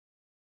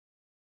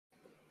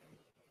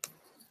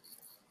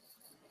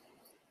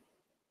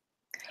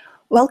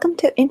Welcome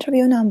to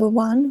interview number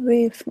 1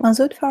 with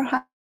Masoud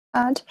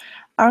Farhad,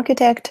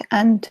 architect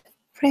and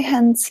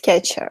freehand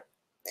sketcher.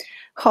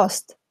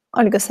 Host,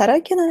 Olga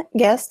Sorokina,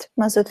 guest,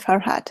 Masoud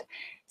Farhad.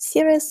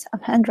 Series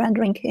of hand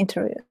rendering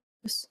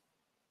interviews.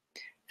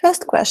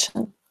 First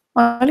question,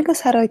 Olga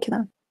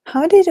Sorokina,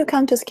 how did you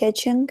come to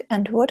sketching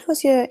and what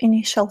was your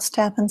initial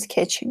step in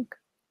sketching?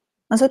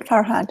 Masoud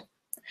Farhad,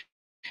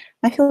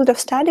 my field of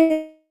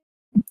study,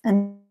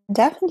 and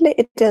definitely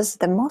it is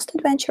the most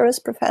adventurous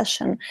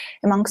profession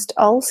amongst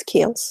all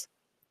skills.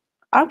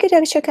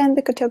 Architecture can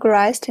be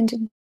categorized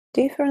into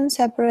different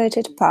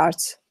separated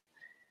parts.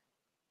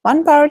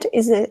 One part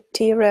is the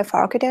theory of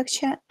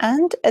architecture,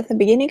 and at the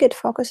beginning it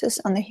focuses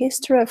on the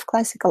history of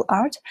classical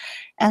art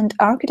and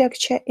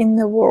architecture in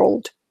the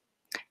world,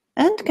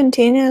 and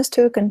continues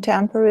to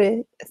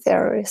contemporary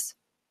theories.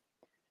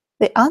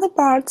 The other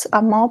parts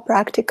are more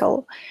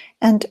practical,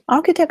 and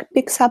architect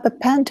picks up a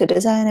pen to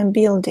design a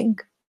building.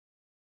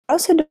 The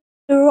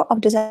procedure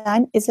of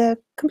design is a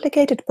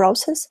complicated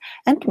process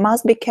and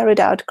must be carried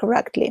out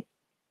correctly.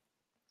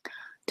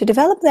 To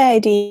develop the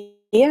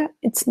idea,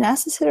 it's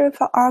necessary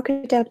for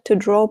architect to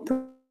draw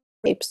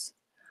shapes.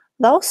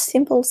 Those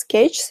simple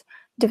sketches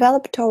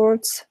develop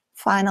towards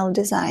final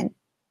design.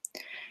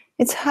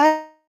 It's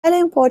highly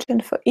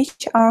important for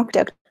each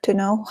architect to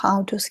know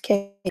how to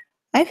sketch.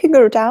 I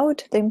figured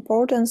out the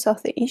importance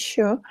of the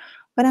issue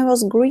when I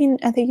was green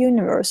at the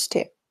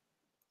university.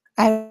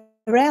 I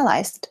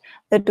realized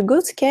that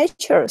good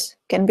sketchers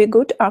can be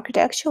good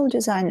architectural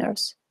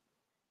designers.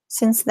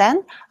 Since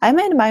then, I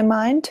made my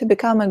mind to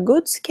become a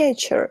good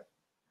sketcher.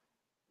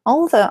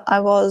 Although I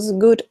was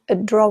good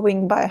at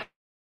drawing by hand,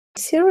 I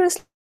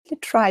seriously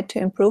tried to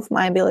improve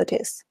my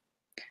abilities.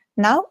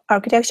 Now,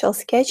 architectural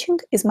sketching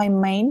is my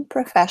main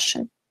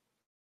profession.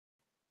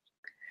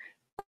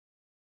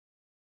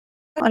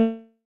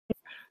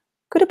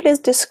 Could you please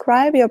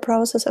describe your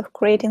process of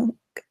creating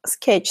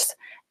sketches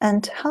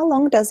and how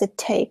long does it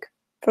take?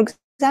 For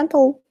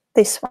example,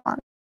 this one.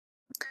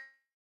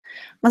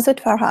 Masoud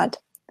Farhad.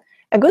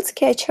 A good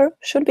sketcher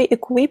should be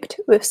equipped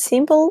with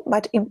simple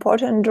but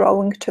important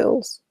drawing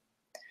tools.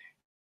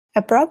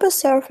 A proper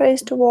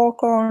surface to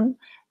work on,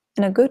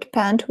 and a good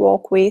pen to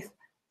work with,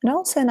 and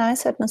also a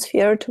nice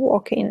atmosphere to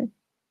work in.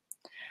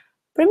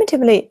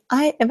 Primitively,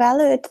 I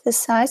evaluate the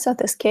size of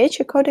the sketch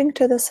according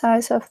to the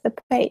size of the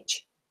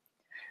page.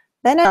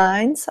 Then I draw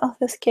lines of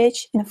the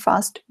sketch in a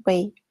fast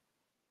way.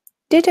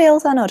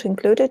 Details are not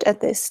included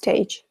at this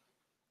stage.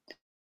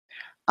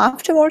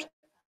 Afterward,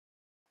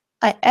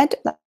 I add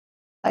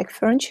like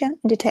furniture and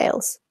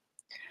details.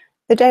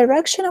 The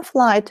direction of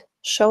light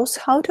shows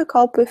how to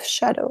cope with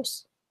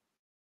shadows.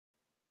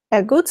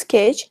 A good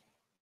sketch.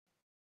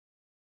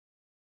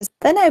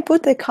 Then I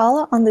put the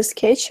color on the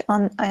sketch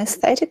on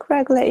aesthetic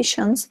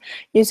regulations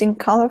using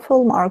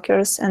colorful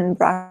markers and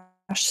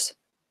brushes.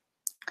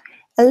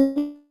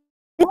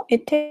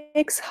 It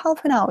takes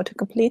half an hour to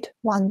complete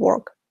one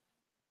work.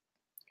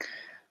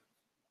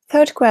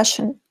 Third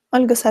question,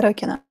 Olga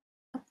Sorokina.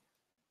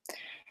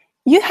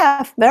 You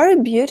have very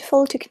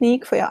beautiful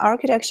technique for your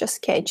architecture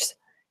sketches.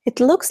 It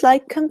looks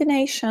like a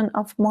combination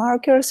of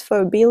markers for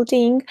a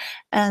building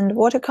and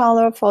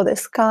watercolor for the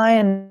sky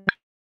and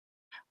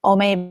or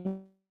maybe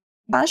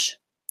brush.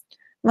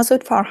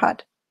 Masoud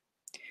Farhad.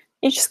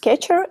 Each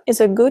sketcher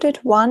is good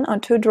at one or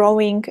two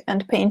drawing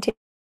and painting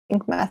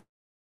methods.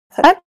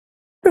 I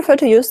prefer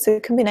to use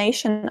the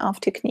combination of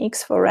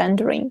techniques for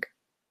rendering.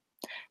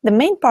 The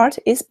main part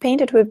is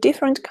painted with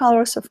different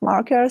colors of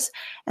markers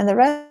and the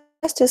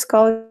rest is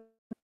called.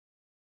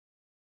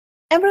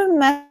 Every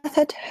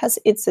method has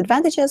its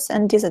advantages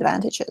and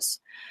disadvantages.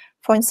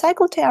 For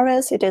encircled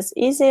areas, it is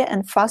easier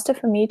and faster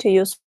for me to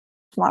use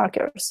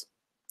markers.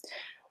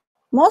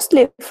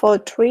 Mostly for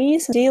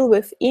trees, deal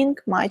with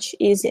ink much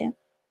easier.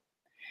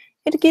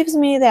 It gives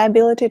me the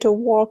ability to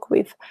work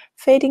with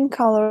fading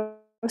colors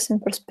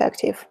in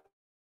perspective.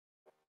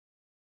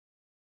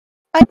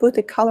 I put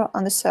the color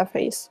on the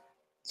surface.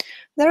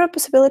 There are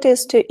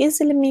possibilities to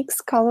easily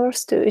mix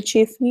colors to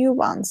achieve new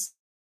ones.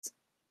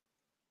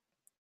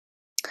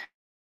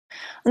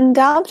 The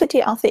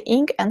density of the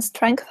ink and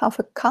strength of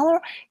a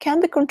color can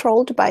be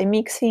controlled by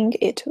mixing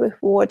it with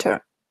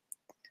water.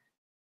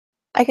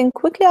 I can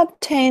quickly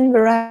obtain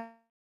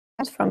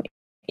varieties from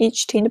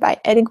each tint by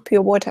adding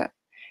pure water.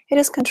 It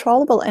is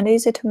controllable and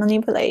easy to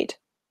manipulate.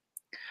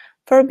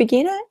 For a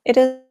beginner, it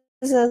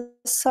is a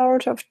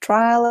sort of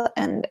trial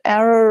and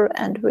error,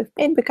 and with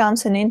it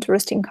becomes an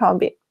interesting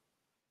hobby.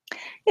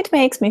 It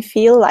makes me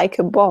feel like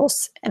a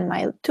boss, and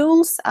my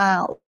tools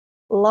are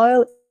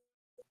loyal.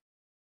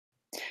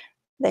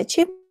 The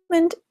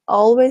achievement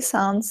always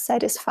sounds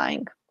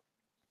satisfying.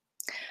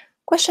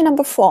 Question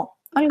number 4,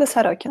 Olga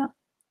Sorokina.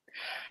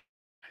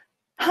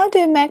 How do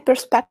you make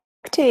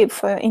perspective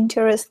for your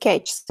interior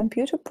sketches?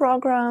 Computer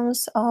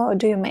programs, or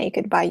do you make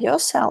it by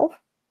yourself?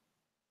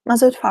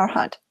 Masoud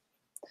Farhad.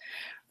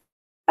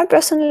 I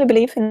personally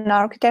believe in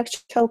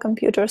architectural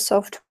computer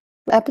software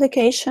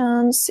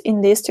applications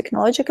in this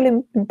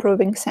technologically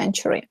improving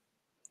century.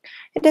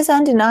 It is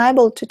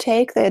undeniable to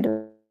take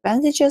the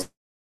advantages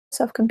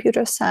of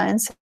computer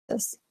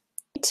sciences,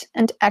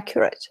 and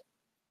accurate.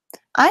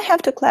 I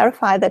have to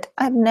clarify that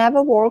I've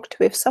never worked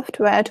with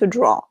software to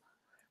draw.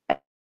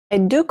 I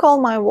do call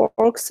my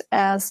works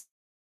as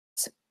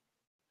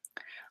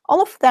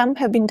all of them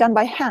have been done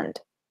by hand.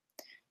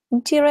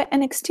 Interior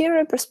and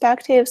exterior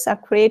perspectives are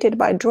created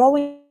by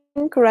drawing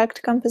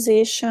correct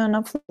composition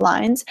of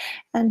lines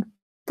and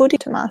putting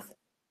it to math.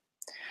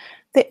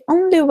 The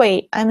only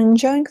way I'm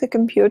enjoying the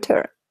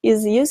computer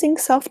is using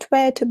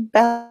software to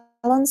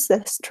balance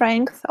the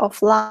strength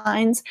of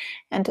lines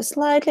and to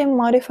slightly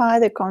modify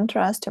the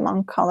contrast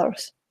among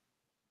colors.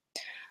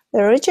 The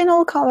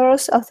original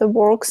colors of the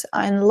works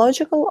are in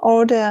logical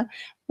order,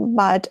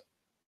 but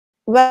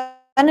when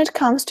it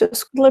comes to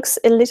it looks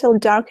a little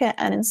darker,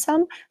 and in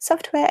some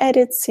software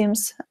edits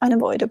seems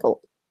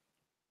unavoidable.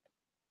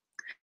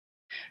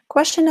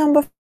 Question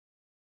number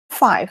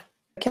 5.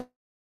 What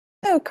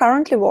are you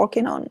currently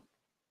working on?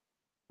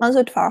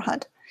 Masoud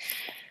Farhad.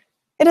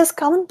 It is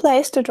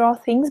commonplace to draw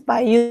things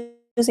by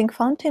using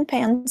fountain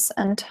pens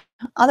and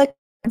other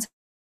kinds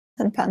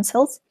and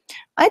pencils.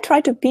 I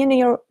try to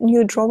pioneer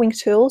new drawing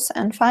tools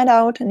and find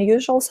out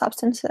unusual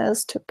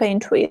substances to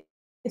paint with.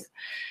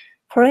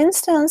 For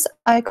instance,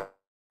 I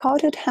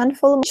coated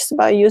handful of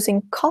by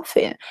using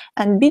coffee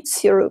and beet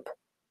syrup.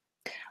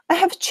 I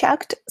have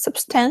checked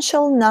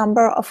substantial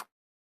number of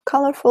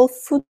colorful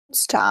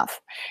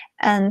foodstuff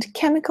and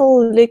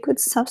chemical liquid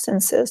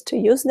substances to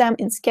use them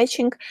in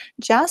sketching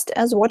just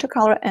as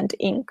watercolor and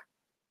ink.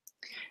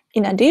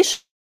 In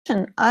addition,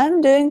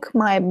 I'm doing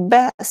my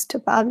best to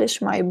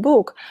publish my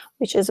book,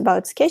 which is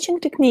about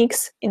sketching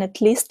techniques in at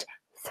least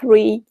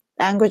 3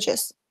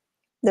 languages.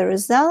 The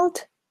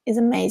result is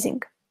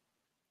amazing.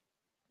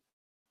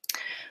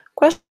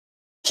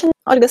 Question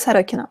Olga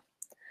Sorokina.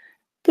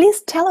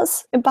 Please tell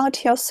us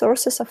about your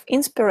sources of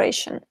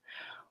inspiration.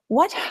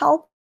 What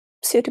helps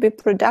you to be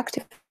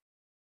productive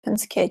in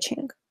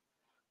sketching?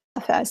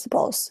 I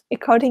suppose,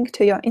 according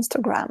to your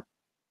Instagram.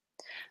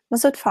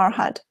 Masoud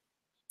Farhad.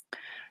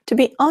 To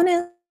be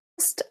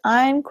honest,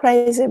 I'm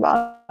crazy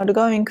about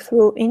going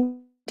through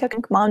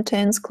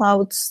mountains,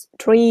 clouds,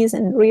 trees,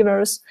 and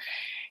rivers.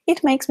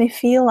 It makes me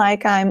feel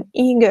like I'm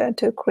eager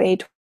to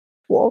create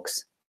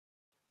walks.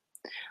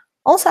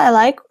 Also, I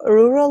like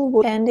rural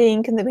wood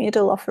standing in the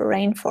middle of a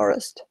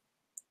rainforest.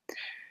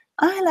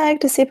 I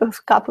like to sip a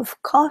cup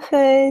of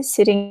coffee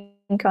sitting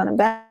on a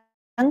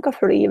bank of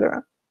a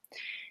river.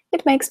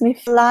 It makes me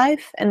feel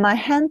alive, and my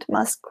hand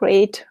must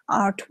create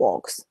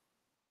artworks.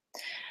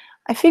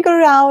 I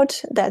figured out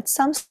that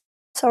some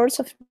sorts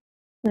of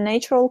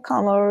natural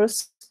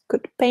colors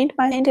could paint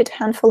my painted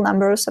handful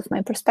numbers of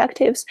my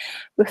perspectives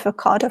with a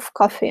cup of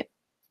coffee.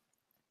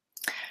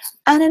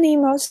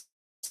 Anonymous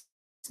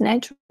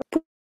natural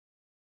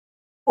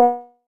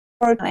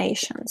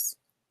coordinations.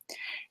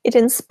 It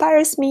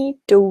inspires me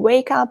to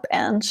wake up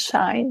and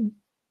shine.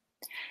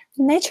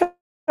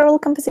 Natural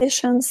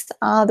compositions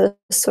are the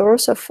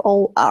source of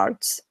all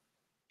arts,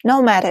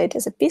 no matter it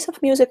is a piece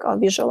of music or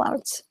visual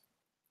arts.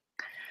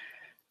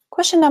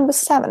 Question number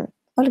 7,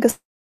 Olga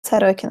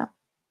Sorokina.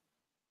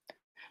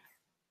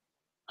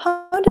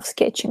 How do you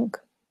sketching,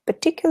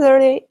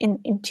 particularly in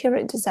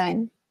interior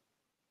design?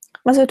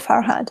 Masoud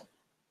Farhad.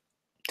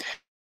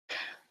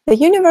 The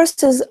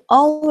universe is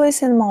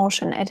always in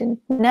motion and it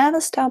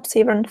never stops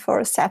even for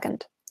a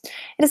second.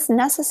 It is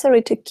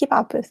necessary to keep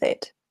up with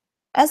it.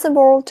 As the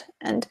world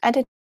and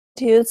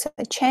attitudes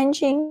are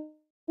changing,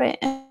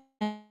 and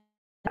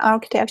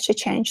architecture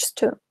changes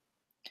too.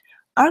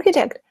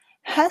 Architect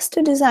has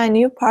to design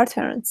new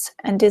patterns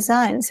and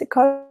designs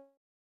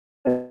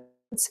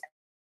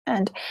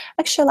and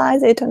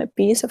actualize it on a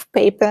piece of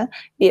paper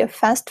via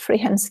fast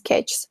freehand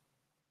sketches.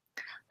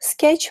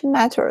 Sketch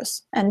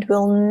matters and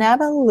will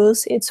never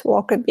lose its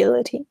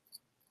workability.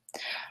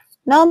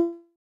 Now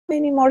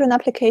many modern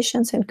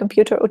applications and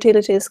computer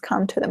utilities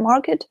come to the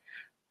market.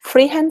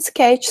 Freehand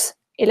sketches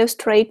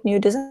illustrate new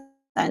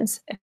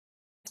designs.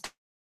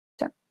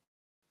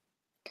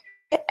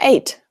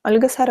 8.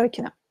 Olga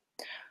Sorokina.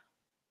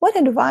 What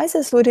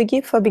advices would you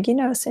give for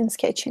beginners in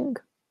sketching?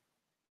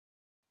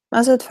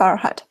 Masoud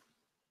Farhad.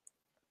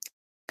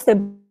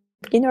 The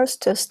beginners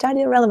to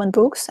study relevant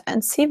books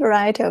and see a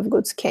variety of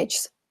good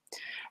sketches.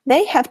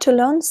 They have to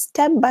learn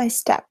step by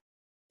step.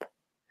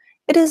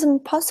 It is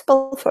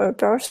impossible for a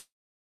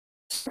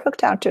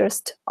perfect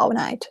artist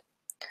overnight.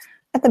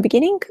 At the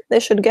beginning, they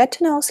should get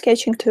to know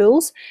sketching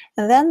tools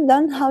and then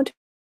learn how to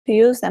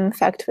use them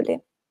effectively.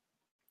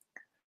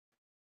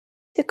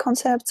 The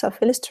concepts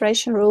of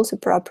illustration rules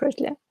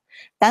appropriately.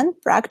 Then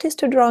practice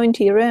to draw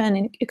interior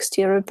and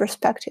exterior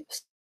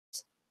perspectives.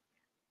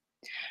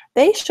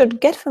 They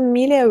should get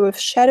familiar with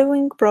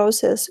shadowing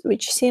process,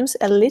 which seems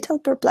a little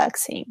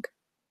perplexing.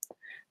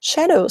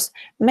 Shadows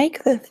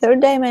make the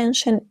third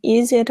dimension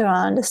easier to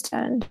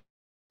understand.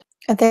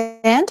 At the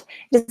end,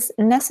 it is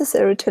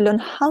necessary to learn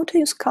how to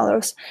use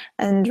colors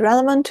and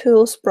relevant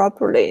tools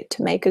properly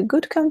to make a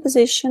good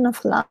composition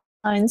of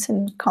lines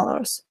and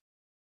colors.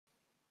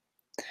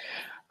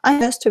 I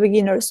suggest to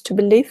beginners to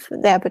believe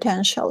their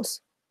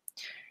potentials.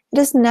 It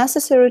is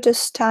necessary to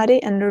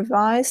study and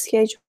revise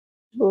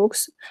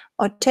sketchbooks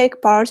or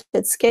take part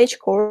in sketch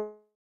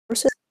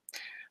courses,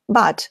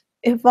 but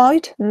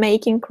avoid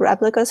making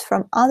replicas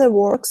from other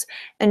works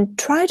and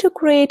try to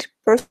create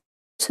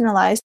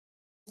personalized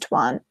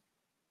one.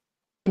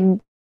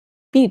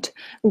 Beat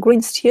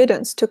green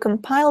students to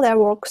compile their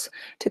works,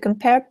 to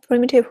compare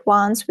primitive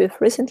ones with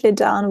recently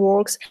done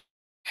works,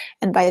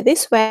 and by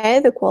this way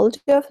the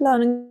quality of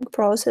learning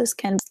process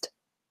can be enhanced.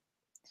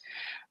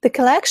 The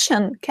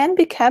collection can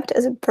be kept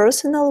as a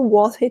personal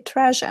worthy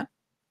treasure.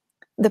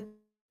 The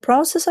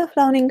process of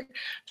learning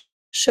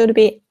should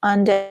be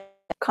under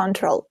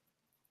control.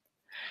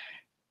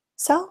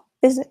 So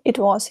it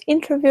was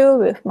interview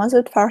with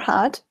Masoud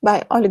Farhad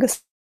by Olga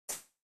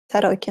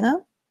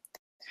Sorokina,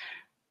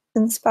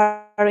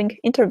 inspiring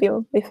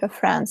interview with her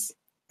friends.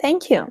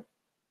 Thank you.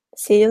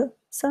 See you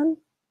soon.